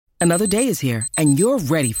Another day is here, and you're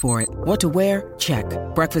ready for it. What to wear? Check.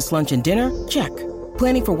 Breakfast, lunch, and dinner? Check.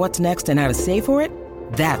 Planning for what's next and how to save for it?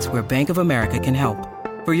 That's where Bank of America can help.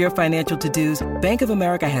 For your financial to-dos, Bank of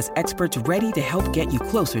America has experts ready to help get you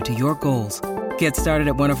closer to your goals. Get started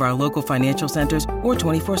at one of our local financial centers or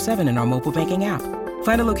 24/7 in our mobile banking app.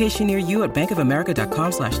 Find a location near you at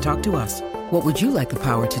bankofamerica.com/talktous. What would you like the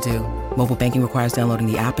power to do? Mobile banking requires downloading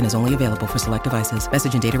the app and is only available for select devices.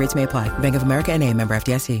 Message and data rates may apply. Bank of America N.A., member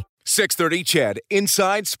FDIC. 630 CHED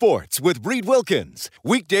Inside Sports with Reed Wilkins.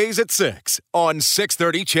 Weekdays at 6 on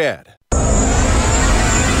 630 CHED.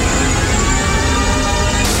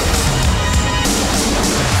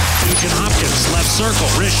 Nugent-Hopkins, left circle,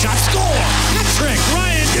 wrist shot, score! Hat-trick,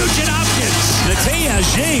 Ryan Nugent-Hopkins.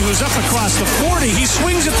 Natey, who's up across the 40, he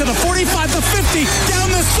swings it to the 45, the 50,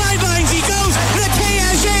 down the sidelines he goes.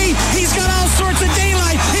 Natey, he's got all sorts of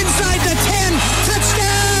daylight inside the 10.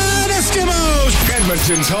 Touchdown, Eskimos!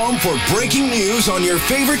 Edmonton's home for breaking news on your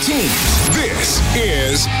favorite teams. This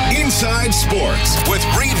is Inside Sports with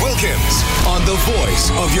Reed Wilkins on the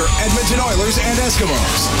voice of your Edmonton Oilers and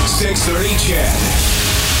Eskimos. 630 CHED.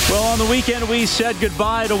 Well, on the weekend, we said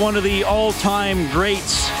goodbye to one of the all-time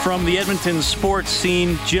greats from the Edmonton sports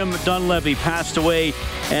scene. Jim Dunleavy passed away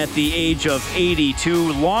at the age of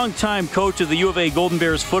 82. Longtime coach of the U of A Golden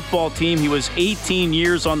Bears football team. He was 18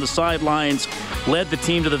 years on the sidelines, led the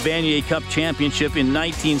team to the Vanier Cup championship in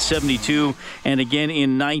 1972 and again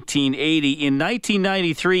in 1980. In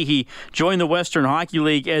 1993, he joined the Western Hockey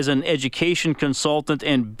League as an education consultant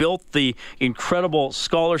and built the incredible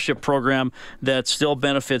scholarship program that still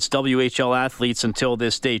benefits WHL athletes until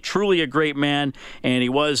this day. Truly a great man, and he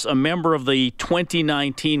was a member of the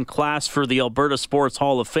 2019 class for the Alberta Sports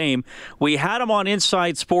Hall of Fame. We had him on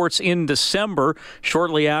Inside Sports in December,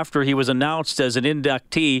 shortly after he was announced as an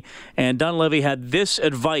inductee, and Dunleavy had this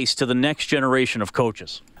advice to the next generation of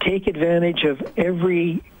coaches. Take advantage of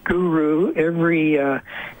every guru, every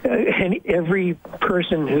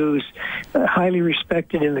person who's highly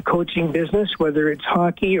respected in the coaching business, whether it's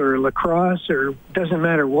hockey or lacrosse or doesn't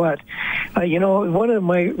matter what. One of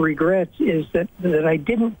my regrets is that I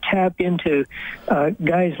didn't tap into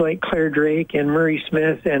guys like Claire Drake and Murray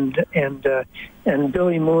Smith and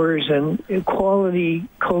Billy Moores and quality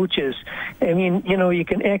coaches. I mean, you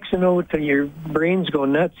can X and O till your brains go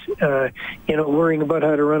nuts, worrying about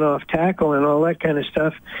how to run off tackle and all that kind of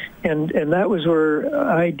stuff. And that was where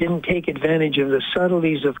I didn't take advantage of the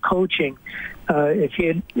subtleties of coaching. If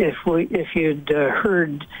you'd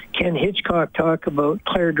heard Ken Hitchcock talk about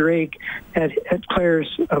Claire Drake at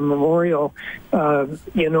Claire's memorial,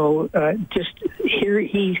 just here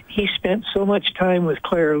he spent so much time with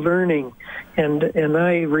Claire learning, and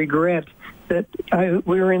I regret that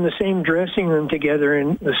we were in the same dressing room together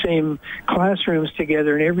and the same classrooms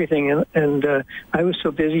together and everything, and I was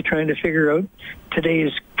so busy trying to figure out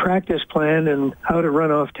today's practice plan and how to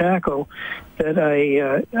run off tackle that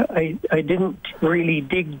I didn't really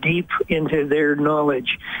dig deep into their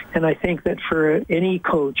knowledge. And I think that for any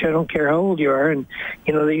coach, I don't care how old you are, and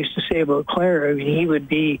they used to say about Claire, I mean, he would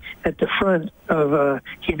be at the front of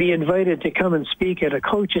he'd be invited to come and speak at a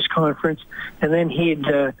coaches conference, and then he'd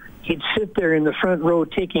sit there in the front row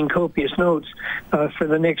taking copious notes for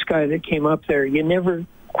the next guy that came up there. You never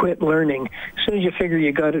quit learning. As soon as you figure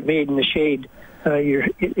you got it made in the shade,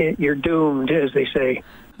 you're doomed, as they say.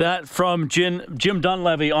 That from Jim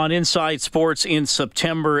Dunleavy on Inside Sports in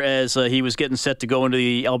September as he was getting set to go into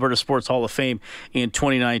the Alberta Sports Hall of Fame in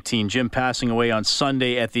 2019. Jim passing away on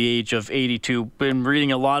Sunday at the age of 82. Been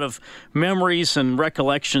reading a lot of memories and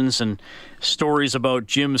recollections and stories about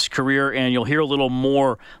Jim's career, and you'll hear a little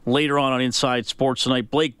more later on Inside Sports tonight.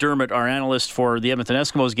 Blake Dermott, our analyst for the Edmonton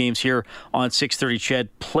Eskimos games here on 630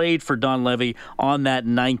 CHED, played for Dunleavy on that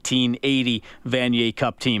 1980 Vanier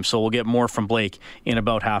Cup team. So we'll get more from Blake in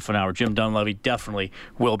about half an hour. Jim Dunleavy definitely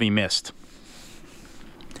will be missed.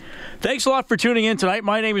 Thanks a lot for tuning in tonight.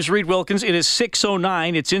 My name is Reed Wilkins. It is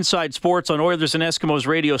 6:09. It's Inside Sports on Oilers and Eskimos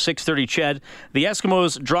Radio, 630 CHED. The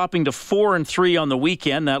Eskimos dropping to 4-3 on the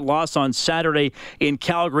weekend. That loss on Saturday in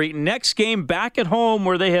Calgary. Next game back at home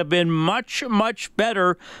where they have been much, much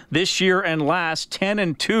better this year and last.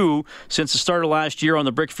 10-2 since the start of last year on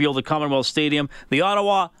the brick field at Commonwealth Stadium. The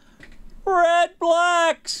Ottawa Red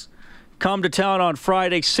Blacks come to town on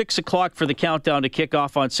Friday, 6 o'clock for the countdown to kick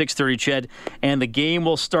off on 630 CHED, and the game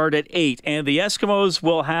will start at 8. And the Eskimos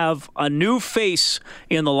will have a new face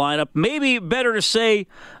in the lineup. Maybe better to say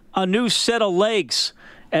a new set of legs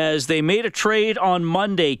as they made a trade on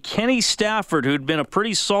Monday. Kenny Stafford, who'd been a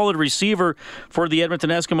pretty solid receiver for the Edmonton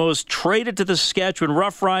Eskimos, traded to the Saskatchewan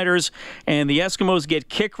Roughriders, and the Eskimos get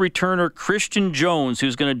kick returner Christian Jones,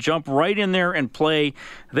 who's going to jump right in there and play.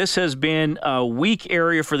 This has been a weak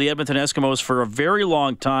area for the Edmonton Eskimos for a very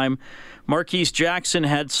long time. Marquise Jackson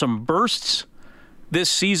had some bursts this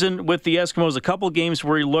season with the Eskimos, a couple games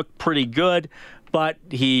where he looked pretty good, but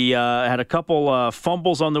he had a couple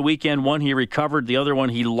fumbles on the weekend. One he recovered, the other one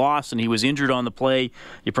he lost, and he was injured on the play.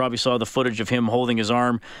 You probably saw the footage of him holding his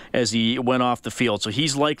arm as he went off the field. So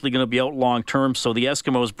he's likely going to be out long term, so the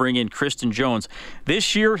Eskimos bring in Christian Jones.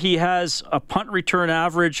 This year he has a punt return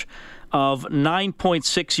average of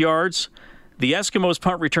 9.6 yards. The Eskimos'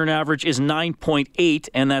 punt return average is 9.8,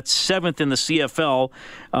 and that's 7th in the CFL.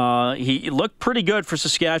 He looked pretty good for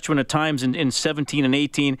Saskatchewan at times in 17 and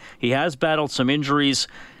 18. He has battled some injuries.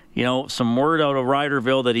 You know, some word out of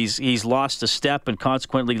Ryderville that he's lost a step and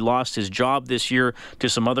consequently lost his job this year to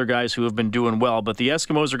some other guys who have been doing well. But the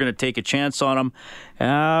Eskimos are going to take a chance on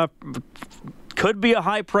him. Could be a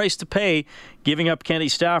high price to pay giving up Kenny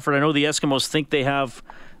Stafford. I know the Eskimos think they have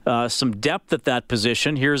some depth at that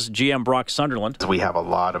position. Here's GM Brock Sunderland. We have a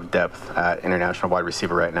lot of depth at international wide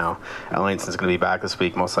receiver right now. Ellingson's going to be back this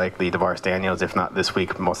week, most likely. DeVaris Daniels, if not this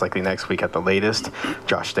week, most likely next week at the latest.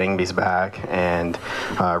 Josh Stangby's back, and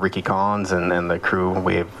Ricky Collins and the crew.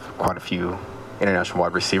 We have quite a few international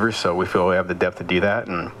wide receivers, so we feel we have the depth to do that.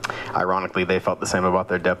 And ironically, they felt the same about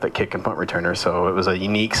their depth at kick and punt returners. So it was a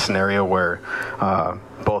unique scenario where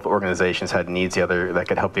both organizations had needs that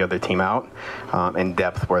could help the other team out, and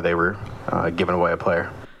depth where they were giving away a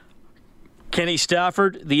player. Kenny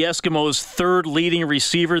Stafford, the Eskimos' third leading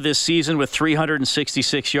receiver this season with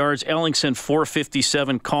 366 yards. Ellingson,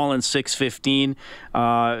 457. Collins, 615.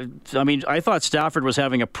 I thought Stafford was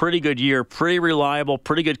having a pretty good year, pretty reliable,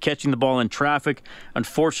 pretty good catching the ball in traffic.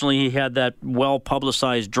 Unfortunately, he had that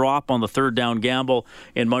well-publicized drop on the third down gamble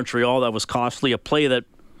in Montreal. That was costly. A play that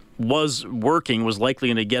was working, was likely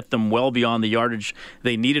going to get them well beyond the yardage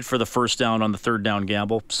they needed for the first down on the third down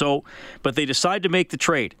gamble. But they decided to make the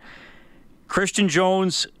trade. Christian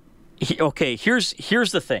Jones, here's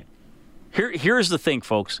the thing. Here's the thing,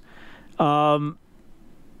 folks.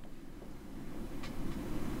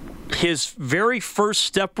 His very first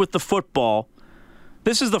step with the football,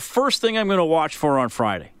 this is the first thing I'm going to watch for on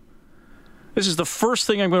Friday.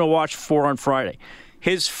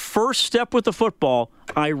 His first step with the football,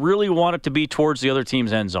 I really want it to be towards the other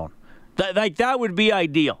team's end zone. That would be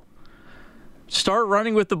ideal. Start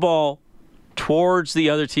running with the ball towards the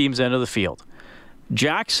other team's end of the field.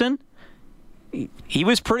 Jackson, he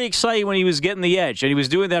was pretty excited when he was getting the edge, and he was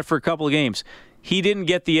doing that for a couple of games. He didn't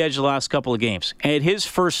get the edge the last couple of games, and his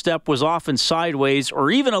first step was often sideways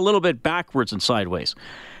or even a little bit backwards and sideways,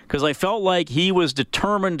 because I felt like he was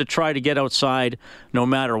determined to try to get outside no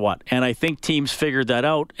matter what, and I think teams figured that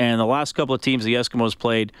out, and the last couple of teams the Eskimos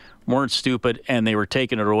played weren't stupid, and they were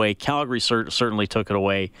taking it away. Calgary certainly took it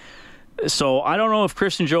away. So I don't know if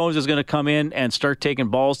Christian Jones is going to come in and start taking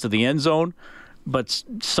balls to the end zone, but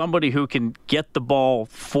somebody who can get the ball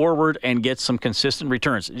forward and get some consistent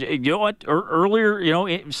returns. You know what? Earlier,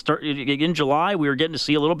 in July, we were getting to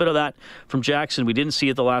see a little bit of that from Jackson. We didn't see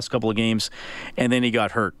it the last couple of games, and then he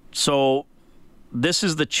got hurt. So this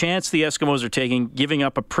is the chance the Eskimos are taking, giving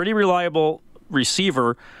up a pretty reliable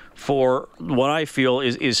receiver for what I feel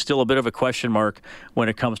is still a bit of a question mark when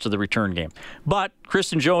it comes to the return game. But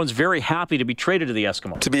Christian Jones very happy to be traded to the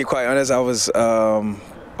Eskimos. To be quite honest, I was on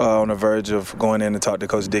the verge of going in to talk to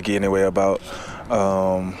Coach Dickey anyway about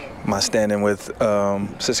my standing with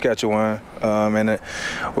Saskatchewan. And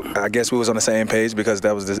I guess we was on the same page because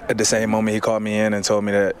that was at the same moment he called me in and told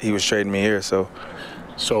me that he was trading me here. So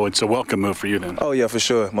it's a welcome move for you then? Oh, yeah, for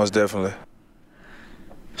sure. Most definitely.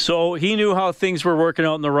 So he knew how things were working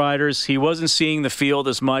out in the Riders. He wasn't seeing the field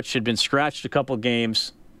as much. Had been scratched a couple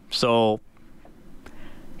games. So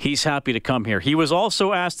he's happy to come here. He was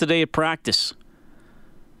also asked today at practice,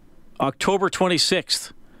 October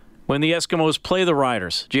 26th, when the Eskimos play the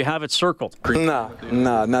Riders. Do you have it circled? Nah,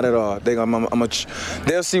 not at all.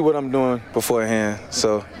 They'll see what I'm doing beforehand,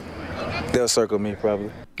 so they'll circle me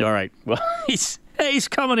probably. All right. Well, he's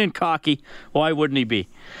coming in cocky. Why wouldn't he be?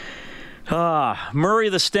 Murray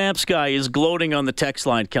the Stamps guy is gloating on the text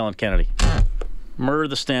line, Kellen Kennedy. Murray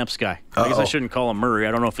the Stamps guy. I guess I shouldn't call him Murray.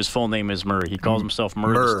 I don't know if his full name is Murray. He calls himself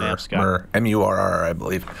Murray the Stamps guy. Murr. M-U-R-R, I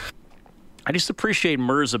believe. I just appreciate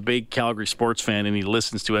Murr's a big Calgary sports fan, and he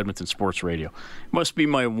listens to Edmonton Sports Radio. Must be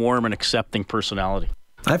my warm and accepting personality.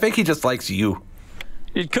 I think he just likes you.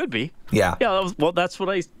 It could be. Yeah. Yeah, well, that's what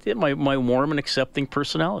I did, my warm and accepting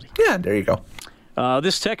personality. Yeah, there you go.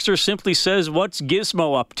 This texter simply says, what's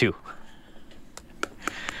Gizmo up to?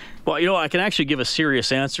 Well, I can actually give a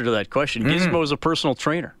serious answer to that question. Gizmo is a personal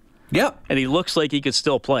trainer. Yeah. And he looks like he could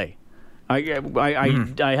still play.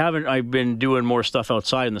 I've been doing more stuff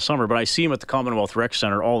outside in the summer, but I see him at the Commonwealth Rec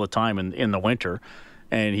Center all the time in the winter.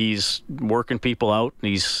 And he's working people out, and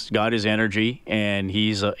he's got his energy, and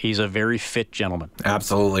he's a very fit gentleman.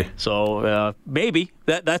 Absolutely. So maybe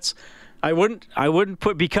that's I wouldn't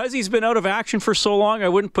put, because he's been out of action for so long, I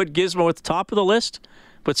wouldn't put Gizmo at the top of the list,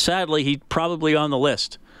 but sadly he's probably on the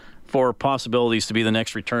list for possibilities to be the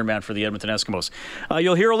next return man for the Edmonton Eskimos.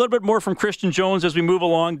 You'll hear a little bit more from Christian Jones as we move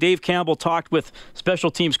along. Dave Campbell talked with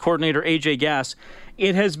special teams coordinator AJ Gass.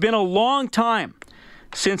 It has been a long time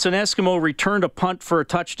since an Eskimo returned a punt for a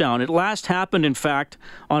touchdown. It last happened, in fact,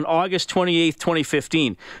 on August 28th,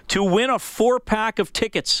 2015. To win a 4-pack of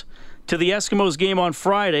tickets to the Eskimos game on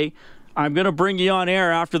Friday, I'm going to bring you on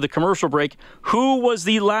air after the commercial break. Who was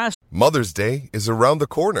the last? Mother's Day is around the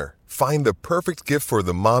corner. Find the perfect gift for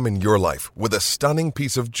the mom in your life with a stunning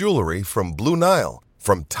piece of jewelry from Blue Nile.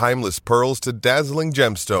 From timeless pearls to dazzling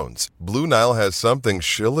gemstones, Blue Nile has something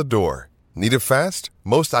she'll adore. Need it fast?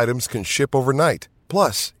 Most items can ship overnight.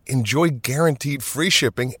 Plus, enjoy guaranteed free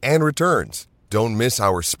shipping and returns. Don't miss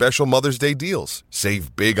our special Mother's Day deals.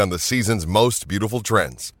 Save big on the season's most beautiful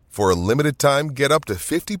trends. For a limited time, get up to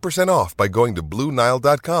 50% off by going to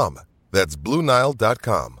BlueNile.com. That's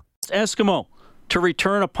BlueNile.com. Eskimo to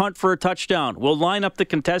return a punt for a touchdown. We'll line up the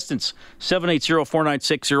contestants.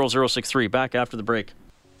 780-496-0063. Back after the break.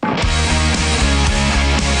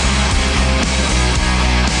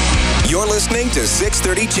 You're listening to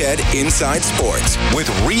 630 CHED Inside Sports with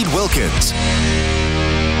Reed Wilkins.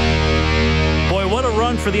 Boy, what a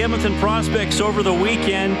run for the Edmonton Prospects over the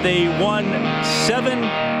weekend. They won 7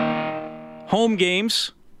 home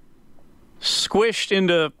games, squished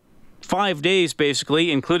into 5 days,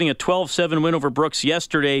 basically, including a 12-7 win over Brooks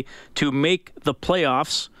yesterday to make the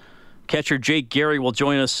playoffs. Catcher Jake Gary will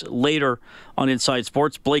join us later on Inside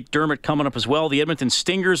Sports. Blake Dermott coming up as well. The Edmonton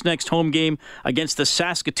Stingers' next home game against the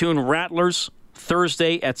Saskatoon Rattlers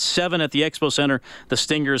Thursday at 7 at the Expo Center. The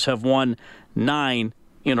Stingers have won 9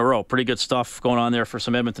 in a row. Pretty good stuff going on there for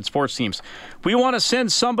some Edmonton sports teams. We want to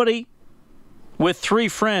send somebody with 3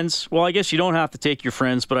 friends. Well, I guess you don't have to take your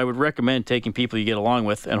friends, but I would recommend taking people you get along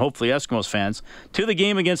with, and hopefully Eskimos fans, to the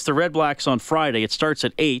game against the Red Blacks on Friday. It starts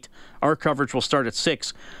at 8. Our coverage will start at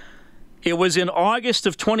 6. It was in August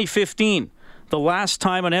of 2015, the last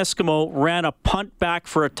time an Eskimo ran a punt back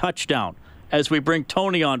for a touchdown, as we bring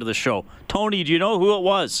Tony onto the show. Tony, do you know who it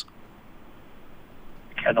was?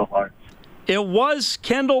 Kendall Lawrence. It was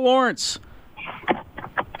Kendall Lawrence.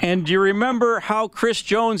 And do you remember how Chris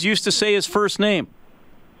Jones used to say his first name?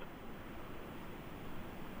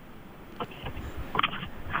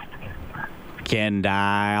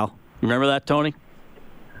 Kendall. Remember that, Tony?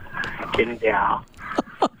 Kendall.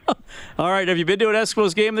 All right, have you been to an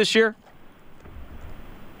Eskimos game this year?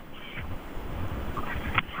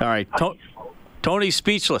 All right, Tony's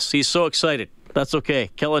speechless. He's so excited. That's okay.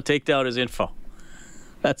 Kella take down his info.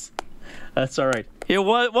 That's all right.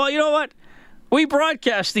 Well, you know what? We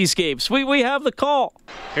broadcast these games. We have the call.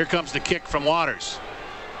 Here comes the kick from Waters.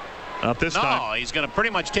 Not this time. No, he's going to pretty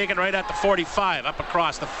much take it right at the 45, up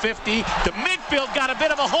across the 50. To midfield, got a bit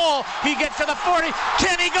of a hole. He gets to the 40.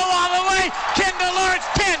 Can he go all the way? Kendall Lawrence,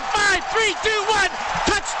 10, 5, 3, 2, 1.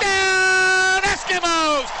 Touchdown,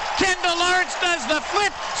 Eskimos! Kendall Lawrence does the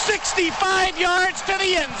flip, 65 yards to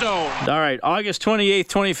the end zone. All right, August 28th,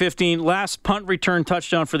 2015, last punt return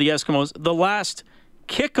touchdown for the Eskimos. The last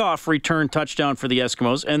kickoff return touchdown for the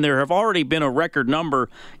Eskimos, and there have already been a record number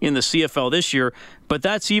in the CFL this year, but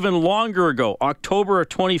that's even longer ago. October of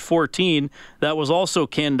 2014, that was also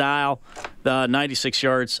Kendall, 96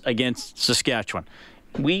 yards against Saskatchewan.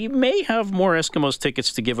 We may have more Eskimos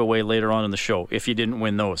tickets to give away later on in the show if you didn't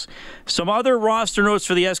win those. Some other roster notes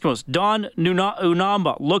for the Eskimos. Don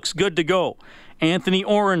Unamba looks good to go. Anthony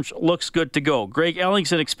Orange looks good to go. Greg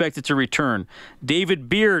Ellingson expected to return. David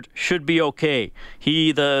Beard should be okay.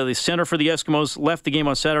 He, the center for the Eskimos, left the game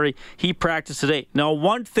on Saturday. He practiced today. Now,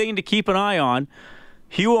 one thing to keep an eye on,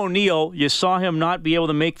 Hugh O'Neill, you saw him not be able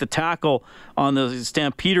to make the tackle on the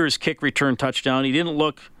Stampeders kick return touchdown. He didn't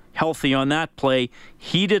look healthy on that play.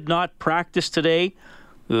 He did not practice today.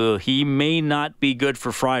 he may not be good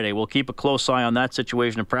for Friday. We'll keep a close eye on that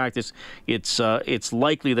situation in practice. It's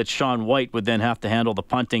likely that Sean White would then have to handle the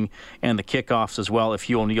punting and the kickoffs as well if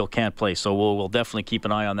Hugh O'Neill can't play. So we'll definitely keep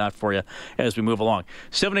an eye on that for you as we move along.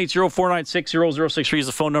 780-496-0063 is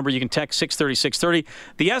the phone number. You can text 630-630.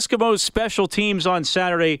 The Eskimos' special teams on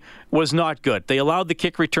Saturday was not good. They allowed the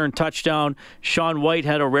kick return touchdown. Sean White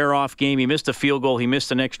had a rare off game. He missed a field goal. He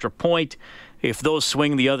missed an extra point. If those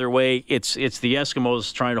swing the other way, it's the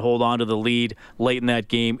Eskimos trying to hold on to the lead late in that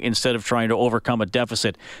game instead of trying to overcome a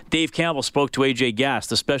deficit. Dave Campbell spoke to A.J. Gass,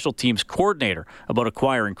 the special teams coordinator, about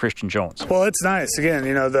acquiring Christian Jones. Well, it's nice. Again,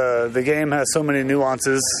 the game has so many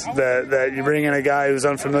nuances that you bring in a guy who's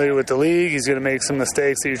unfamiliar with the league, he's going to make some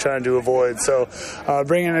mistakes that you're trying to avoid. So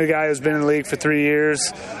bringing in a guy who's been in the league for 3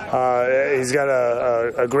 years, he's got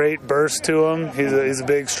a great burst to him. He's a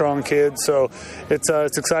big, strong kid. So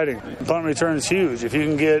it's exciting. Punt return is huge. If you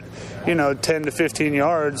can get 10 to 15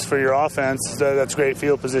 yards for your offense, that's great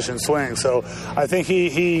field position swing. So I think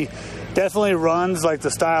he definitely runs like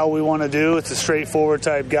the style we want to do. It's a straightforward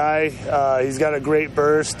type guy. He's got a great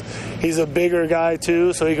burst. He's a bigger guy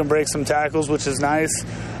too, so he can break some tackles, which is nice.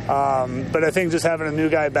 But I think just having a new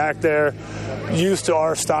guy back there used to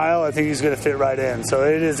our style, I think he's going to fit right in. So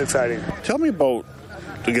it is exciting. Tell me about,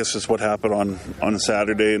 I guess, just what happened on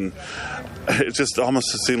Saturday, and it just almost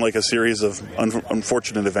seemed like a series of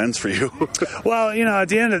unfortunate events for you. Well, at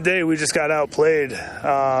the end of the day, we just got outplayed.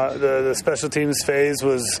 The special teams phase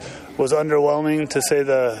was underwhelming, to say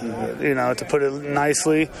to put it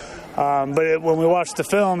nicely. But when we watched the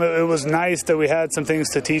film, it was nice that we had some things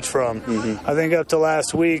to teach from. Mm-hmm. I think up to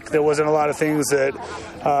last week, there wasn't a lot of things that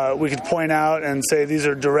we could point out and say these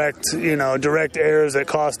are direct errors that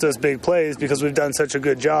cost us big plays because we've done such a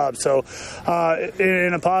good job. So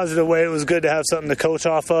in a positive way, it was good to have something to coach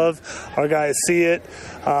off of. Our guys see it,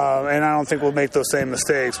 and I don't think we'll make those same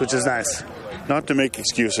mistakes, which is nice. Not to make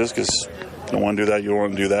excuses, because you don't want to do that, you don't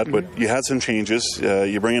want to do that, but you had some changes.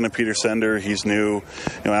 You bring in a Peter Sender, he's new.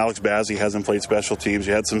 Alex Bazzi hasn't played special teams.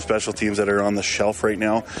 You had some special teams that are on the shelf right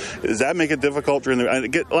now. Does that make it difficult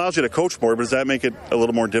it allows you to coach more, but does that make it a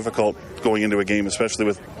little more difficult going into a game, especially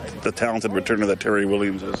with the talented returner that Terry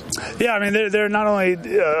Williams is? Yeah, they're not only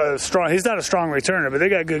strong, he's not a strong returner, but they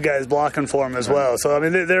got good guys blocking for him as well. So,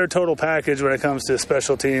 they're a total package when it comes to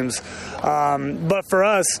special teams. But for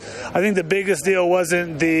us, I think the biggest deal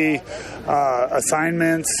wasn't the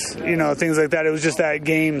assignments, things like that. It was just that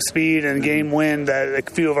game speed and game win that a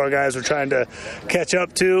few of our guys were trying to catch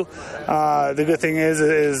up to. The good thing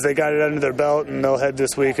is they got it under their belt, and they'll head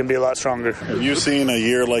this week and be a lot stronger. Have you seen a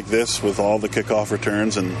year like this with all the kickoff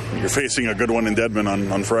returns, and you're facing a good one in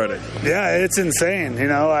Dedmon on Friday? Yeah, it's insane.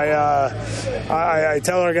 I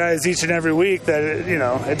tell our guys each and every week that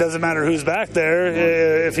it doesn't matter who's back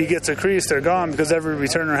there. If he gets a crease, they're gone, because every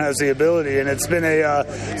returner has the ability, and it's been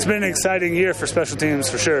an exciting year for special teams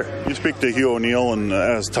for sure. You speak to Hugh O'Neill, and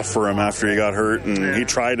that was tough for him after he got hurt, and he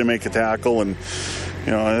tried to make a tackle, and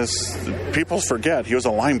people forget he was a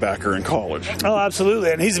linebacker in college. Oh,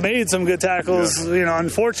 absolutely, and he's made some good tackles. Yeah.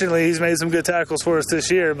 Unfortunately, he's made some good tackles for us this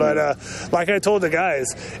year. But like I told the guys,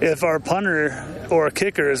 if our punter or a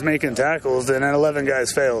kicker is making tackles, then 11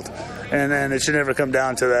 guys failed, and then it should never come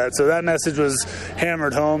down to that. So that message was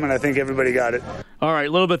hammered home, and I think everybody got it. All right,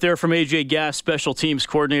 a little bit there from A.J. Gass, special teams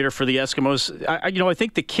coordinator for the Eskimos. I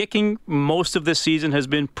think the kicking most of this season has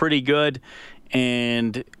been pretty good,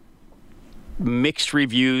 and mixed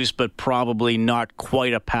reviews, but probably not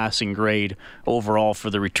quite a passing grade overall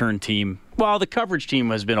for the return team. Well, the coverage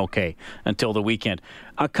team has been okay until the weekend.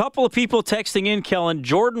 A couple of people texting in, Kellen.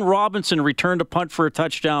 Jordan Robinson returned a punt for a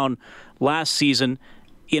touchdown last season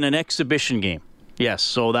in an exhibition game. Yes,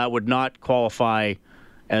 so that would not qualify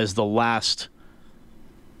as the last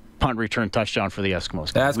punt return touchdown for the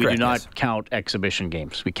Eskimos. That's we correct, do not yes. count exhibition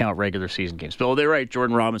games. We count regular season games. But they're right.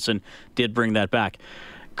 Jordan Robinson did bring that back.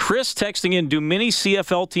 Chris texting in, do many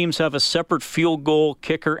CFL teams have a separate field goal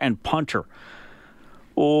kicker and punter?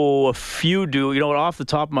 Oh, a few do. Off the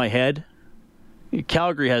top of my head,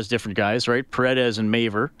 Calgary has different guys, right? Paredes and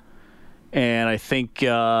Maver. And I think,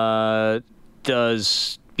 does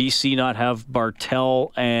BC not have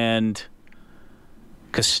Bartel and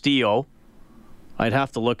Castillo? I'd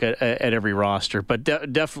have to look at every roster. But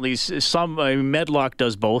definitely some, Medlock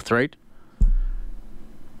does both, right?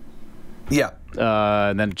 Yeah.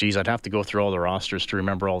 And then, I'd have to go through all the rosters to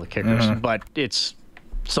remember all the kickers. Mm-hmm. But it's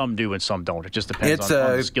some do and some don't. It just depends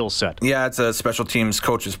on the skill set. Yeah, it's a special teams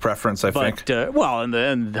coach's preference, I think.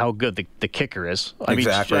 And how good the kicker is.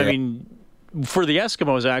 Exactly. For the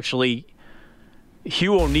Eskimos, actually,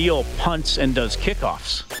 Hugh O'Neill punts and does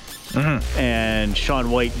kickoffs. and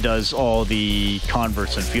Sean White does all the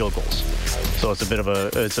converts and field goals. So it's a bit of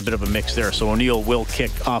a mix there. So O'Neill will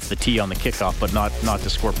kick off the tee on the kickoff, but not to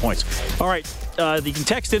score points. All right, you can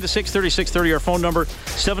text into 630-630, our phone number,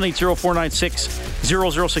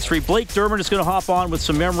 780-496-0063. Blake Dermott is going to hop on with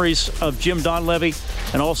some memories of Jim Donlevy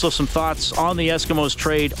and also some thoughts on the Eskimos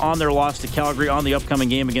trade, on their loss to Calgary, on the upcoming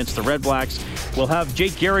game against the Red Blacks. We'll have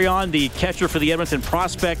Jake Gary on, the catcher for the Edmonton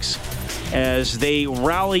Prospects, as they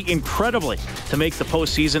rally incredibly to make the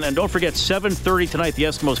postseason. And don't forget, 7:30 tonight, the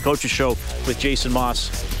Eskimos Coaches Show with Jason Moss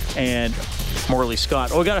and Morley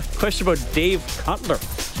Scott. Oh, we got a question about Dave Cutler.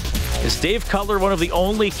 Is Dave Cutler one of the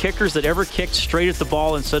only kickers that ever kicked straight at the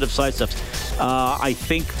ball instead of sidesteps? I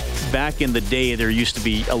think back in the day, there used to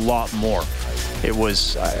be a lot more. It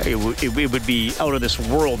was it would be out of this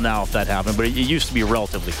world now if that happened, but it used to be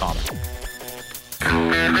relatively common.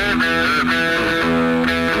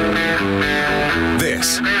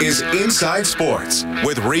 This is Inside Sports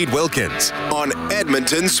with Reed Wilkins on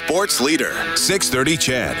Edmonton Sports Leader, 630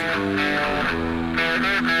 CHED.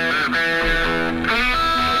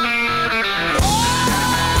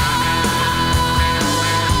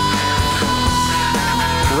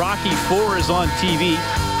 Rocky IV is on TV.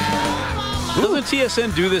 Doesn't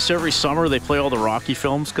TSN do this every summer? They play all the Rocky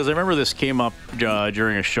films? Because I remember this came up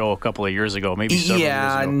during a show a couple of years ago, maybe several years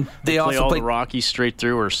ago. And they also play all the Rockies straight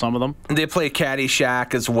through, or some of them. They play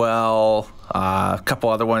Caddyshack as well. A couple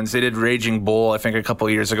other ones. They did Raging Bull, I think, a couple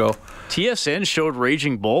of years ago. TSN showed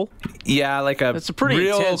Raging Bull? Yeah, like a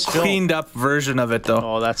real cleaned up version of it, though.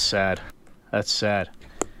 Oh, that's sad. That's sad.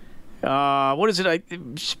 What is it?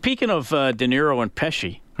 Speaking of De Niro and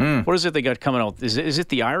Pesci, what is it they got coming out? Is it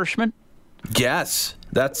The Irishman? Yes,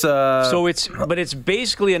 that's So it's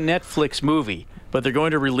basically a Netflix movie, but they're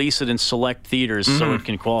going to release it in select theaters so it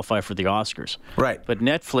can qualify for the Oscars. Right. But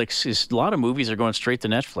Netflix a lot of movies are going straight to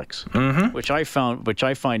Netflix, which I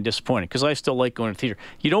find disappointing because I still like going to theater.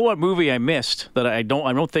 You know what movie I missed that I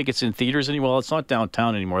don't think it's in theaters anymore? Well, it's not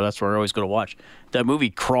downtown anymore. That's where I always go to watch that movie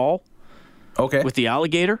Crawl. Okay. With the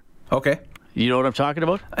alligator. Okay. You know what I'm talking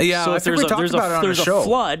about? Yeah, so I think we talked about it on the show. There's a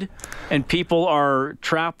flood, and people are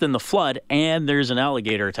trapped in the flood, and there's an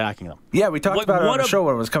alligator attacking them. Yeah, we talked about it on the show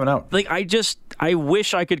when it was coming out. Like, I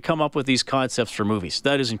wish I could come up with these concepts for movies.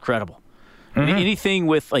 That is incredible. Anything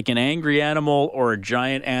with like an angry animal or a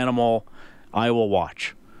giant animal, I will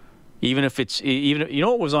watch. Even if you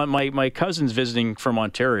know, it was on my cousin's visiting from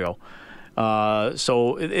Ontario.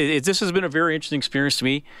 So this has been a very interesting experience to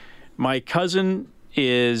me. My cousin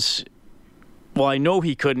is. Well, I know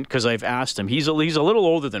he couldn't because I've asked him. He's a little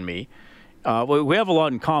older than me. We have a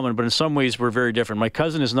lot in common, but in some ways we're very different. My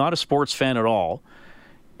cousin is not a sports fan at all.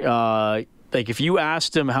 Like if you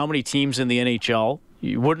asked him how many teams in the NHL,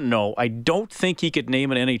 you wouldn't know. I don't think he could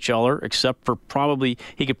name an NHLer except for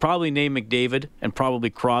he could probably name McDavid and probably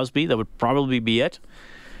Crosby. That would probably be it.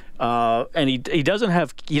 And he doesn't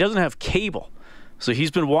have cable. So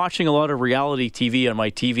he's been watching a lot of reality TV on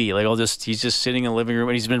my TV. Like he's just sitting in the living room,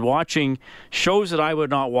 and he's been watching shows that I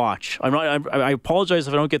would not watch. I apologize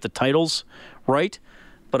if I don't get the titles right,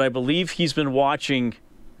 but I believe he's been watching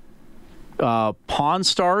Pawn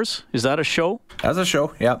Stars. Is that a show? That's a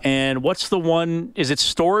show, yeah. And what's the one? Is it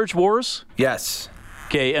Storage Wars? Yes.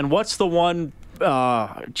 Okay, and what's the one?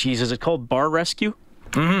 Is it called Bar Rescue?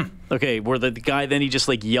 Okay, where the guy then he just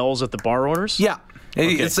like yells at the bar owners? Yeah.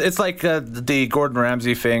 Okay. It's like the Gordon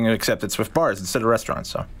Ramsay thing, except it's with bars instead of restaurants.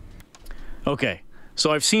 So, okay.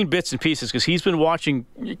 So I've seen bits and pieces because he's been watching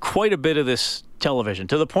quite a bit of this television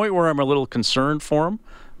to the point where I'm a little concerned for him.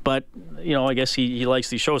 But, you know, I guess he likes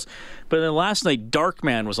these shows. But then last night,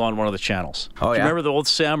 Darkman was on one of the channals. Oh, yeah? Do you remember the old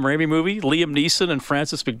Sam Raimi movie? Liam Neeson and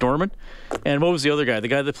Francis McDormand? And what was the other guy? The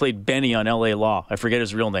guy that played Benny on L.A. Law. I forget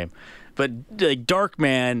his real name. But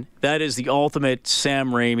Darkman, that is the ultimate Sam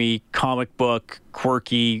Raimi comic book,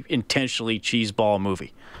 quirky, intentionally cheeseball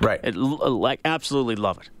movie. Right. Absolutely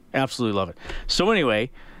love it. Absolutely love it. So anyway,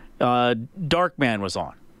 Darkman was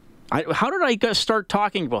on. How did I start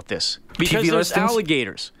talking about this? Because there's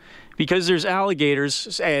alligators. Because there's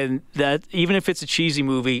alligators, and that even if it's a cheesy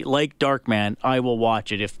movie like Darkman, I will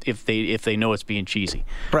watch it if they know it's being cheesy.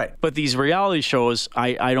 Right. But these reality shows,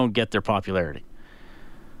 I don't get their popularity.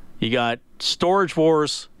 You got Storage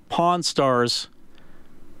Wars, Pawn Stars,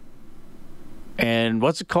 and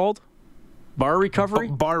what's it called? Bar Recovery?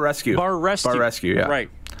 Bar Rescue. Bar Rescue. Bar Rescue, yeah.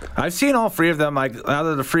 Right. I've seen all three of them. Out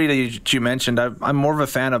of the three that you mentioned, I'm more of a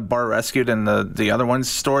fan of Bar Rescue than the other ones.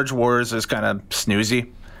 Storage Wars is kind of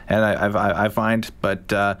snoozy, and I find.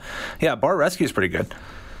 But, yeah, Bar Rescue is pretty good.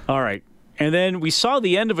 All right. And then we saw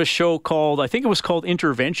the end of a show called, I think it was called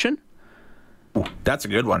Intervention. Ooh, that's a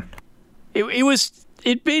good one. It was...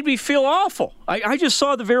 it made me feel awful. I just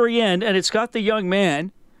saw the very end, and it's got the young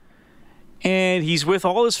man, and he's with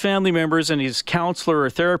all his family members and his counselor or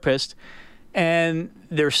therapist, and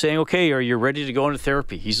they're saying, okay, are you ready to go into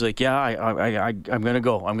therapy? He's like, yeah, I'm going to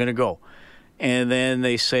go. I'm going to go. And then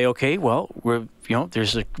they say, okay, well,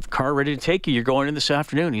 there's a car ready to take you. You're going in this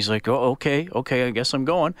afternoon. He's like, oh, okay, I guess I'm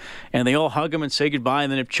going. And they all hug him and say goodbye,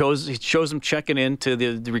 and then he shows him checking into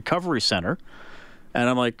the recovery center. And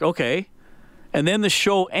I'm like, okay. And then the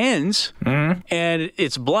show ends, and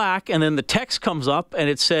it's black, and then the text comes up, and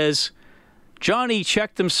it says, Johnny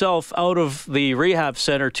checked himself out of the rehab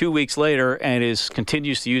center 2 weeks later and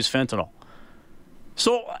continues to use fentanyl.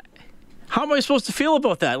 So how am I supposed to feel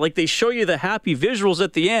about that? Like, they show you the happy visuals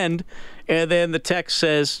at the end, and then the text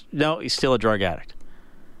says, no, he's still a drug addict.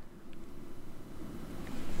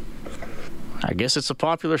 I guess it's a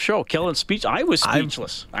popular show. Kellen's speech. I was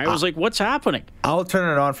speechless. I was like, what's happening? I'll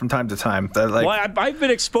turn it on from time to time. I've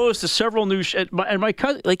been exposed to several new and my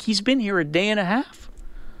cousin, he's been here a day and a half.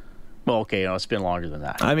 Well, okay, it's been longer than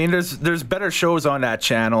that. I mean, there's better shows on that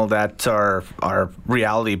channel that are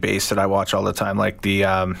reality based that I watch all the time. Like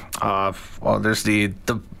there's the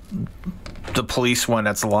police one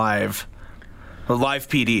that's live. The Live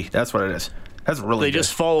PD. That's what it is. That's really They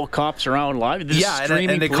just follow cops around live? And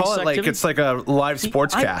they call it like it's like a live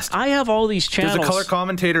sportscast. I have all these channels. There's a color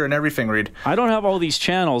commentator and everything, Reed. I don't have all these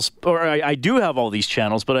channels, or I do have all these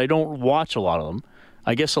channels, but I don't watch a lot of them.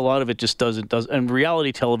 I guess a lot of it just doesn't, and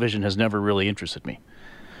reality television has never really interested me.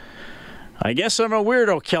 I guess I'm a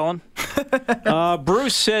weirdo, Kellen.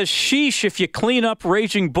 Bruce says, sheesh, if you clean up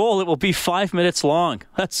Raging Bull, it will be 5 minutes long.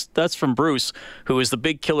 That's from Bruce, who is the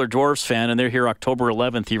big Killer Dwarfs fan, and they're here October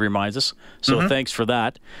 11th, he reminds us. So thanks for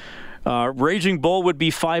that. Raging Bull would be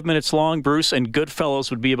 5 minutes long, Bruce, and Goodfellas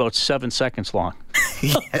would be about 7 seconds long.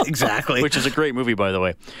 Yeah, exactly. Which is a great movie, by the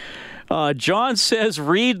way. John says,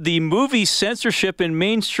 read the movie censorship in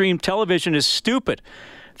mainstream television is stupid.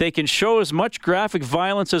 They can show as much graphic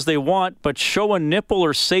violence as they want, but show a nipple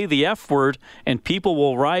or say the F word, and people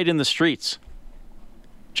will riot in the streets.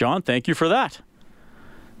 John, thank you for that.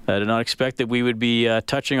 I did not expect that we would be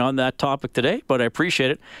touching on that topic today, but I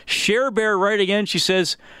appreciate it. Cher Bear writing in, she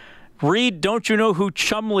says, Reed, don't you know who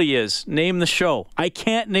Chumley is? Name the show. I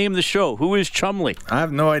can't name the show. Who is Chumley? I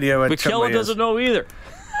have no idea what Chumley is. Kellen doesn't know either.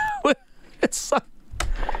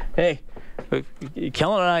 Hey,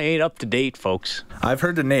 Kellen and I ain't up to date, folks. I've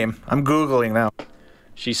heard the name. I'm Googling now.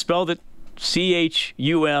 She spelled it Chumlee.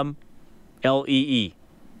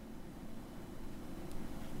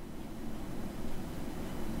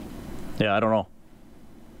 Yeah, I don't know.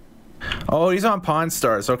 Oh, he's on Pawn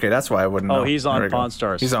Stars. Okay, that's why I wouldn't know. Oh, he's on Pawn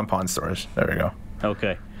Stars. He's on Pawn Stars. There we go.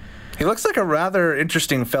 Okay. He looks like a rather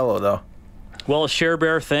interesting fellow, though. Well, Cher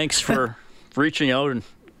Bear, thanks for reaching out and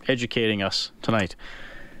educating us tonight.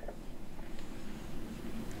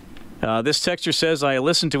 This texter says, I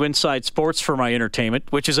listen to Inside Sports for my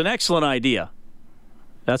entertainment, which is an excellent idea.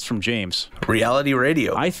 That's from James. Reality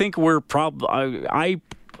radio. I think we're probably...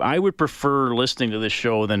 I would prefer listening to this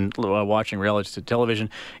show than watching reality television.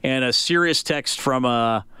 And a serious text from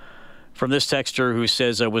this texter who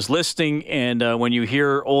says, I was listening, and when you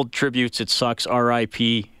hear old tributes, it sucks.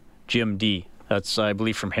 R.I.P. Jim D. That's, I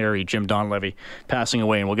believe, from Harry, Jim Donlevy, passing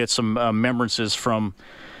away. And we'll get some remembrances from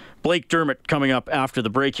Blake Dermott coming up after the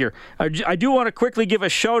break here. I do want to quickly give a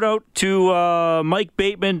shout-out to Mike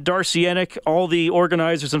Bateman, Darcy Enick, all the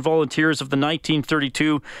organizers and volunteers of the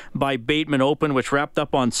 1932 by Bateman Open, which wrapped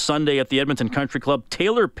up on Sunday at the Edmonton Country Club.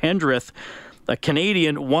 Taylor Pendrith, a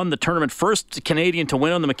Canadian, won the tournament. First Canadian to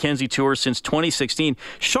win on the Mackenzie Tour since 2016.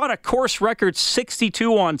 Shot a course record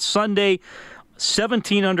 62 on Sunday.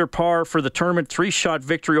 17 under par for the tournament, 3-shot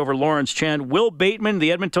victory over Lawrence Chan. Will Bateman, the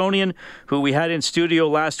Edmontonian, who we had in studio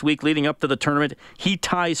last week leading up to the tournament, he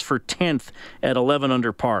ties for 10th at 11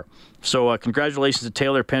 under par. So congratulations to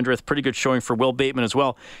Taylor Pendrith. Pretty good showing for Will Bateman as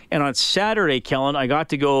well. And on Saturday, Kellen, I got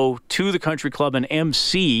to go to the country club and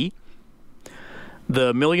MC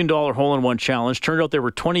the $1 Million Hole-in-One Challenge. Turned out there were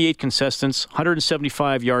 28 contestants,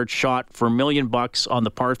 175-yard shot for $1 million on the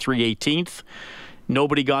par 3 18th.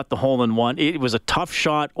 Nobody got the hole-in-one. It was a tough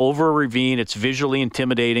shot over a ravine. It's visually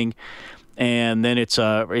intimidating. And then it's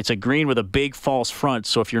a green with a big false front.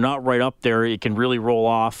 So if you're not right up there, it can really roll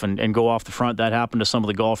off and go off the front. That happened to some of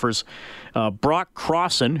the golfers. Brock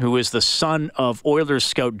Crossan, who is the son of Oilers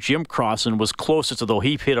scout Jim Crossan, was closest, though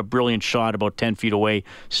he hit a brilliant shot about 10 feet away,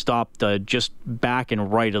 stopped just back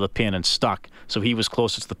and right of the pin and stuck. So he was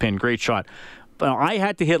closest to the pin. Great shot. I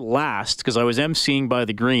had to hit last because I was emceeing by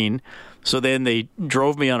the green. So then they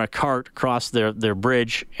drove me on a cart across their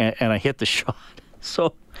bridge, and I hit the shot.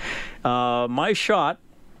 So my shot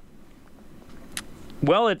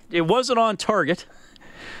Well, it wasn't on target.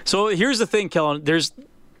 So here's the thing, Kellen.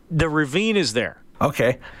 The ravine is there.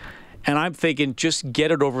 Okay. And I'm thinking, just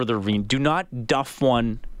get it over the ravine. Do not duff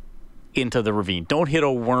one into the ravine. Don't hit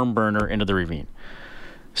a worm burner into the ravine.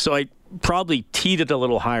 So I probably teed it a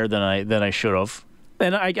little higher than I should have.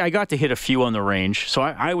 And I got to hit a few on the range. So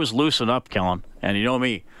I was loosened up, Kellen. And you know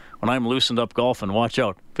me, when I'm loosened up golfing, watch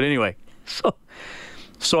out. But anyway,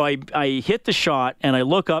 so I hit the shot, and I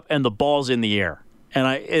look up, and the ball's in the air.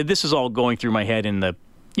 And this is all going through my head in the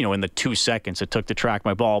 2 seconds it took to track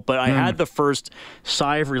my ball. But I had the first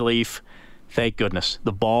sigh of relief. Thank goodness.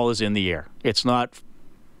 The ball is in the air. It's not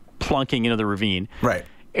plunking into the ravine. Right.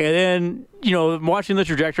 And then, watching the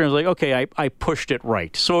trajectory, I was like, okay, I pushed it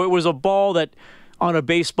right. So it was a ball that on a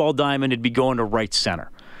baseball diamond, it'd be going to right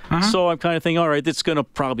center. So I'm kind of thinking, all right, it's going to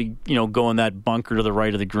probably, go in that bunker to the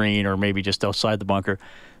right of the green or maybe just outside the bunker.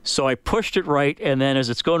 So I pushed it right, and then as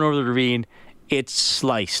it's going over the ravine, it's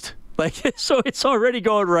sliced. So it's already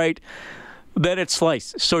going right, then it's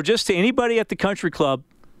sliced. So just to anybody at the country club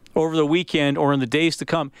over the weekend or in the days to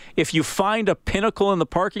come, if you find a Pinnacle in the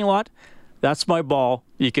parking lot, that's my ball.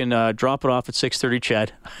 You can drop it off at 6:30 Ched.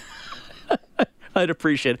 I'd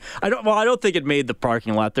appreciate it. I don't think it made the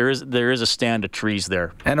parking lot. There is a stand of trees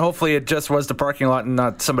there. And hopefully it just was the parking lot and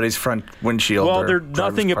not somebody's front windshield. Well,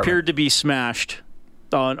 nothing appeared to be smashed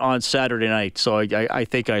on Saturday night, so I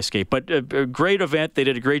think I escaped. But a great event. They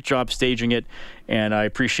did a great job staging it, and I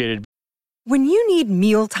appreciated. When you need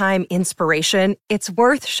mealtime inspiration, it's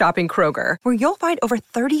worth shopping Kroger, where you'll find over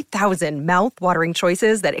 30,000 mouth-watering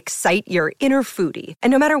choices that excite your inner foodie. And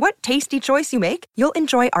no matter what tasty choice you make, you'll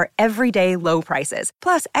enjoy our everyday low prices,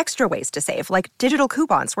 plus extra ways to save, like digital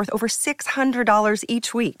coupons worth over $600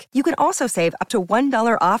 each week. You can also save up to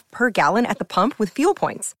 $1 off per gallon at the pump with fuel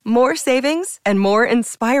points. More savings and more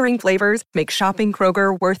inspiring flavors make shopping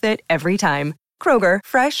Kroger worth it every time. Kroger,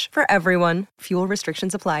 fresh for everyone. Fuel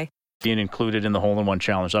restrictions apply. Being included in the hole-in-one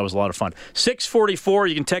challenge. That was a lot of fun. 6:44,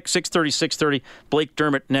 you can text 630-630. Blake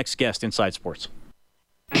Dermott, next guest, Inside Sports.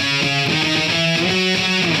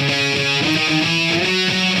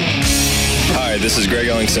 Hi, this is Greg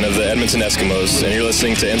Ellingson of the Edmonton Eskimos, and you're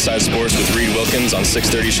listening to Inside Sports with Reed Wilkins on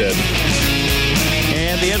 630 Ched.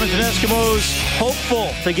 And the Edmonton Eskimos hopeful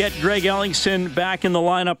to get Greg Ellingson back in the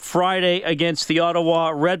lineup Friday against the Ottawa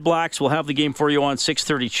Red Blacks. We'll have the game for you on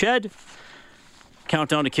 630 Ched.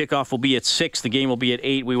 Countdown to kickoff will be at 6. The game will be at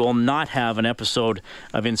 8. We will not have an episode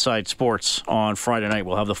of Inside Sports on Friday night.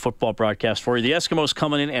 We'll have the football broadcast for you. The Eskimos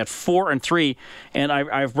coming in at 4-3. And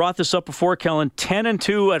I've brought this up before, Kellen.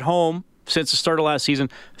 10-2 at home since the start of last season.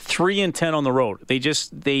 3-10 on the road.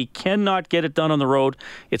 They cannot get it done on the road.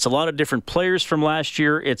 It's a lot of different players from last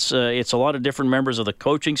year. It's a lot of different members of the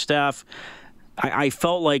coaching staff. I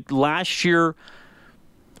felt like last year.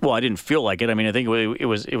 Well, I didn't feel like it. I mean, I think it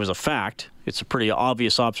was a fact. It's a pretty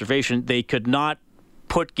obvious observation. They could not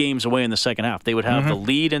put games away in the second half. They would have the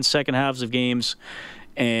lead in second halves of games,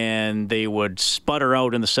 and they would sputter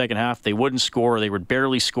out in the second half. They wouldn't score. They would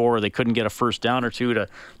barely score. They couldn't get a first down or two to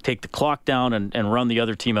take the clock down and run the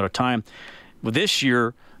other team out of time. With this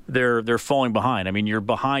year, they're falling behind. I mean, you're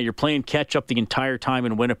behind. You're playing catch up the entire time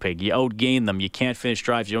in Winnipeg. You outgain them. You can't finish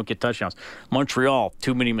drives. You don't get touchdowns. Montreal,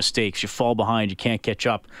 too many mistakes. You fall behind. You can't catch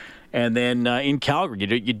up. And then in Calgary,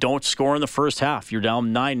 you don't score in the first half. You're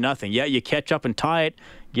down 9-0. Yeah, you catch up and tie it.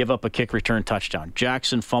 Give up a kick return touchdown.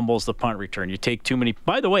 Jackson fumbles the punt return. You take too many.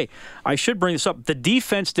 By the way, I should bring this up. The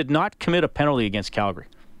defense did not commit a penalty against Calgary.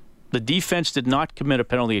 The defense did not commit a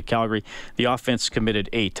penalty at Calgary. The offense committed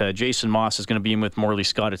 8. Jason Moss is going to be in with Morley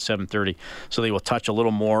Scott at 7:30, so they will touch a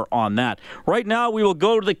little more on that. Right now, we will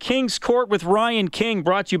go to the King's Court with Ryan King,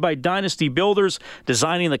 brought to you by Dynasty Builders,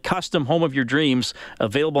 designing the custom home of your dreams,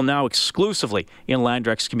 available now exclusively in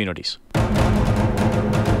Landrex communities.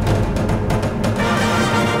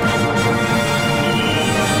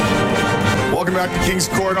 Welcome back to King's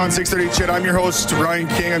Court on 630 Ched. I'm your host, Ryan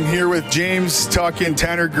King. I'm here with James Tuck and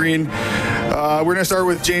Tanner Green. We're going to start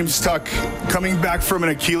with James Tuck, coming back from an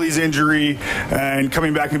Achilles injury and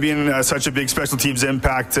coming back and being such a big special teams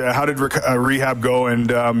impact. How did rehab go,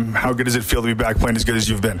 and how good does it feel to be back playing as good as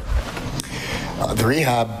you've been? The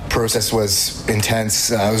rehab process was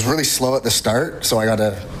intense. It was really slow at the start, so I got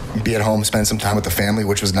to be at home, spend some time with the family,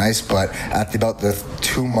 which was nice. But at about the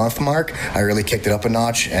 2-month mark, I really kicked it up a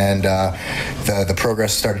notch, and the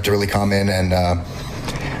progress started to really come in. And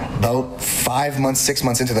about 5 months, 6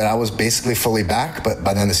 months into that, I was basically fully back. But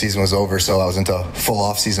by then the season was over, so I was into full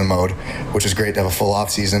off-season mode, which is great to have a full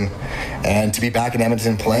off-season. And to be back in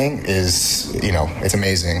Edmonton playing is, it's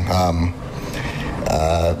amazing.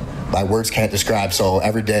 my words can't describe. So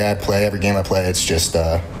every day I play, every game I play, it's just,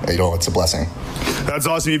 it's a blessing. That's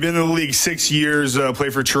awesome. You've been in the league 6 years,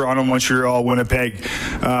 played for Toronto, Montreal, Winnipeg,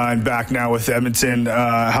 and back now with Edmonton.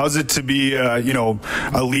 How's it to be,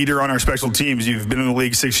 a leader on our special teams? You've been in the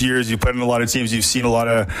league 6 years. You've played in a lot of teams. You've seen a lot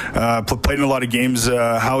of, played in a lot of games.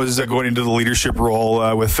 How is that going into the leadership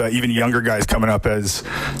role with even younger guys coming up as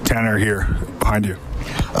Tanner here behind you?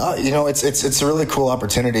 It's a really cool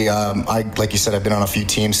opportunity. Like you said, I've been on a few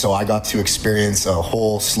teams, so I got to experience a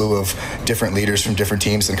whole slew of different leaders from different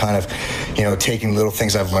teams, and kind of, taking little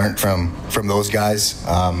things I've learned from those guys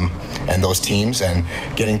and those teams, and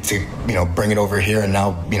getting to bring it over here, and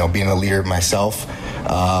now being a leader myself.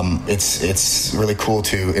 It's really cool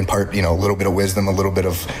to impart a little bit of wisdom, a little bit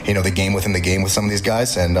of the game within the game with some of these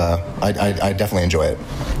guys, and I definitely enjoy it.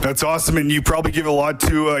 That's awesome, and you probably give a lot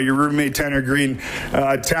to your roommate Tanner Green.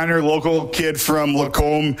 Tanner, local kid from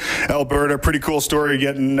Lacombe, Alberta. Pretty cool story,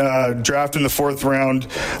 getting drafted in the 4th round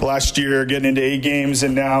last year, getting into 8 games,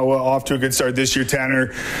 and now off to a good start this year.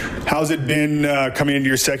 Tanner, how's it been coming into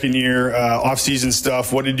your second year, off-season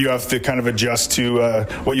stuff? What did you have to kind of adjust to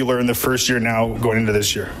what you learned the first year now going into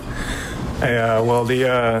this year? Well,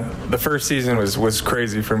 the first season was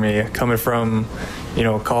crazy for me, coming from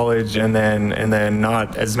college and then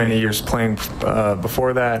not as many years playing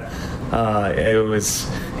before that. It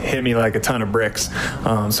hit me like a ton of bricks.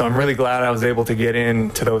 So I'm really glad I was able to get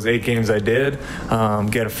into those 8 games I did,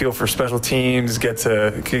 get a feel for special teams, get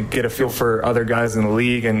a feel for other guys in the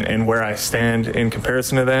league and where I stand in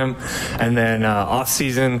comparison to them. And then off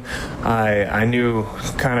season, I knew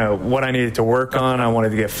kind of what I needed to work on. I wanted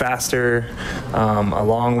to get faster,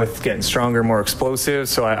 along with getting stronger, more explosive.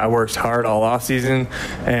 So I worked hard all off season,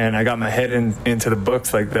 and I got my head into the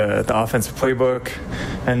books, like the offensive playbook.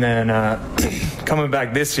 And then coming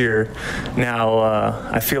back this year, now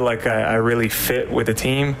I feel like I really fit with the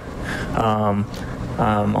team.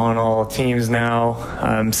 On all teams now,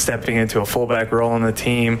 I'm stepping into a fullback role on the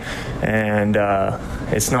team, and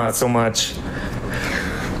it's not so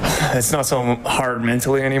hard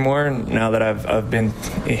mentally anymore now that I've been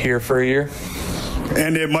here for a year.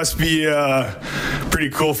 And it must be pretty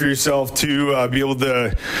cool for yourself to be able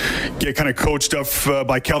to get kind of coached up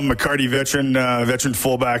by Calvin McCarty, veteran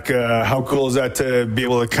fullback. How cool is that to be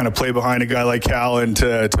able to kind of play behind a guy like Cal and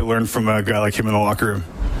to learn from a guy like him in the locker room?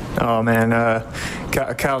 Oh man,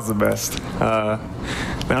 Cal's the best. Not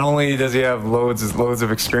only does he have loads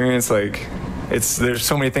of experience, there's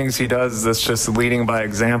so many things he does that's just leading by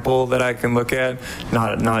example that I can look at,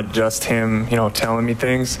 not just him, telling me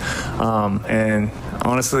things. And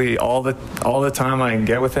honestly, all the time I can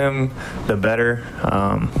get with him, the better.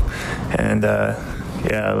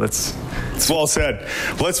 It's well said.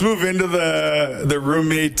 Let's move into the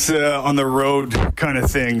roommate on the road kind of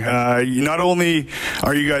thing. Not only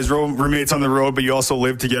are you guys roommates on the road, but you also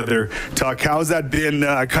live together. Tuck, how's that been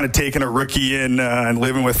kind of taking a rookie in and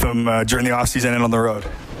living with them during the offseason and on the road?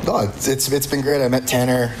 Oh, it's been great. I met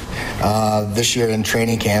Tanner this year in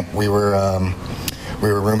training camp. We were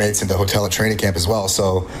roommates in the hotel at training camp as well,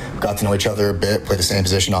 so got to know each other a bit, played the same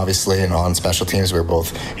position obviously, and on special teams we were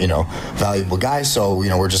both valuable guys, so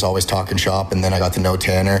we're just always talking shop. And then I got to know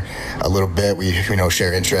Tanner a little bit. We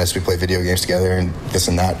share interests, we play video games together and this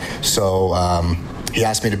and that. So he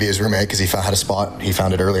asked me to be his roommate because he had a spot. He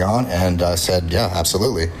found it early on, and said yeah,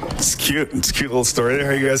 absolutely. It's cute. It's a cute little story there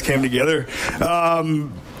how you guys came together.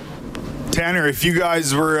 Tanner, if you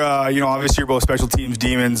guys were, obviously you're both special teams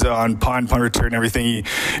demons on punt return and everything.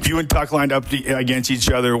 If you and Tuck lined up against each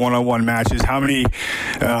other one-on-one matches, how many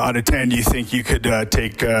out of 10 do you think you could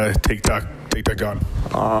take Tuck on?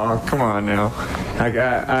 Oh, come on now.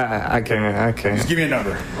 I can't. Just give me a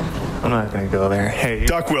number. I'm not going to go there. Hey,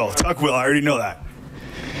 Tuck will. I already know that.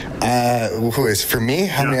 Who is for me?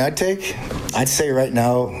 How many I'd take? I'd say right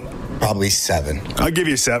now, probably 7. I'll give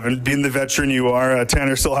you 7. Being the veteran you are,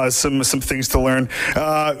 Tanner still has some things to learn.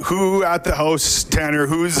 Who at the house, Tanner?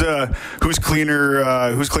 Who's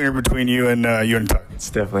cleaner? Who's cleaner between you and Tuck? It's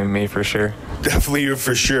definitely me for sure. Definitely you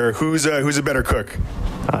for sure. Who's a better cook?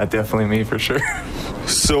 Definitely me for sure.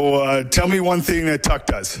 So tell me one thing that Tuck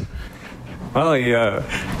does. Well,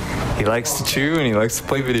 he likes to chew and he likes to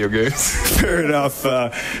play video games. Fair enough.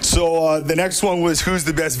 So the next one was who's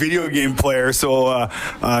the best video game player. So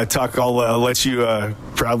Tuck, I'll let you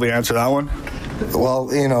proudly answer that one. Well,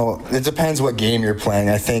 it depends what game you're playing.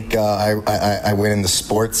 I think I win in the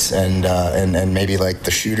sports and maybe like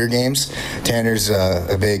the shooter games. Tanner's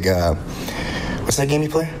a big what's that game you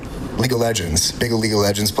play? League of Legends, big League of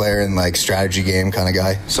Legends player and like strategy game kind of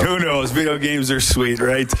guy. So who knows? Video games are sweet,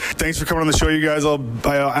 right? Thanks for coming on the show, you guys.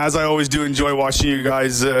 As I always do, enjoy watching you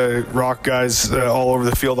guys rock guys all over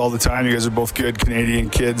the field all the time. You guys are both good Canadian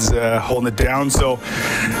kids holding it down. So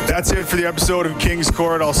that's it for the episode of Kings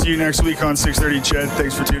Court. I'll see you next week on 6:30 CHED.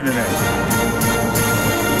 Thanks for tuning in.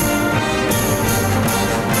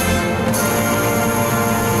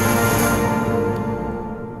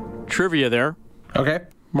 Trivia there. Okay.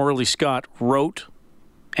 Morley Scott wrote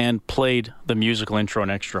and played the musical intro and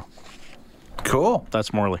extra. Cool.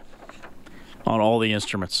 That's Morley. On all the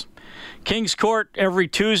instruments. Kings Court every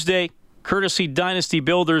Tuesday. Courtesy Dynasty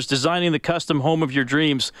Builders, designing the custom home of your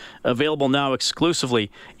dreams. Available now exclusively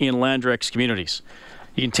in Landrex Communities.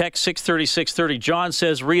 You can text 630-630. John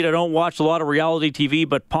says, Reed, I don't watch a lot of reality TV,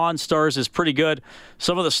 but Pawn Stars is pretty good.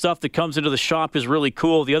 Some of the stuff that comes into the shop is really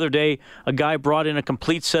cool. The other day, a guy brought in a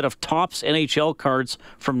complete set of Topps NHL cards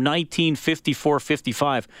from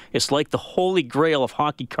 1954-55. It's like the holy grail of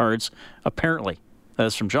hockey cards, apparently.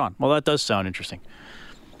 That's from John. Well, that does sound interesting.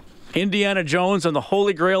 Indiana Jones and the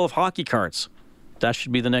holy grail of hockey cards. That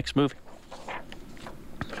should be the next movie.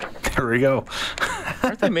 There we go.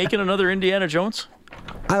 Aren't they making another Indiana Jones?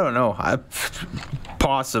 I don't know.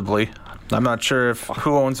 Possibly. I'm not sure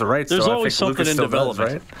who owns the rights. There's so always something in development.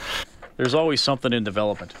 Right? There's always something in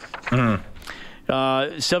development.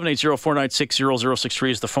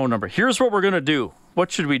 780-496-0063 is the phone number. Here's what we're going to do. What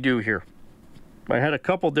should we do here? I had a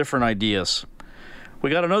couple different ideas. We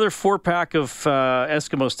got another 4-pack of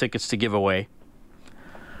Eskimos tickets to give away.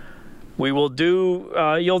 We will do.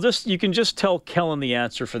 You can just tell Kellen the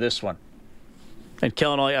answer for this one. And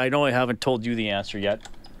Kellen, I know I haven't told you the answer yet.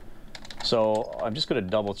 So I'm just going to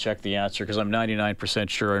double check the answer because I'm 99%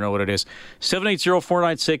 sure I know what it is.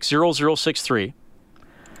 780-496-0063.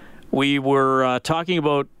 We were talking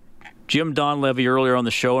about Jim Donlevy earlier on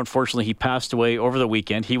the show. Unfortunately, he passed away over the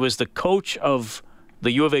weekend. He was the coach of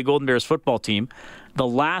the U of A Golden Bears football team the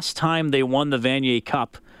last time they won the Vanier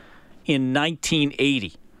Cup in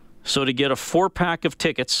 1980. So to get a 4-pack of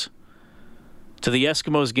tickets to the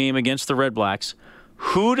Eskimos game against the Red Blacks,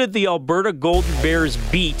 who did the Alberta Golden Bears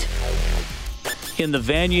beat in the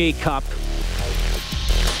Vanier Cup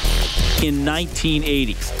in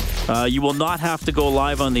 1980? You will not have to go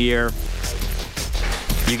live on the air.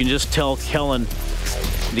 You can just tell Kellen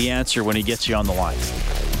the answer when he gets you on the line.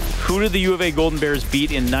 Who did the U of A Golden Bears beat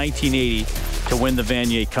in 1980 to win the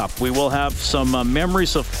Vanier Cup? We will have some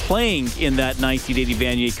memories of playing in that 1980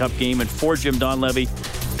 Vanier Cup game and for Jim Donlevy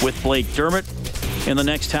with Blake Dermott in the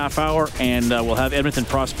next half hour, and we'll have Edmonton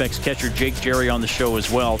Prospects catcher Jake Jerry on the show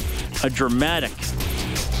as well. A dramatic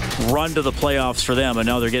run to the playoffs for them, and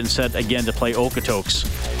now they're getting set again to play Okotoks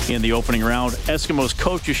in the opening round. Eskimos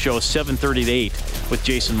Coaches Show, 7:30 to 8 with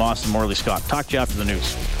Jason Moss and Morley Scott. Talk to you after the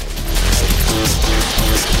news.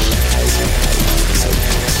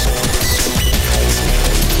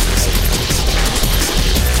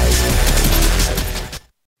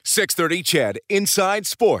 6:30 CHED Inside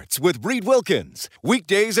Sports with Reed Wilkins.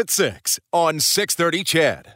 Weekdays at 6 on 6:30 CHED.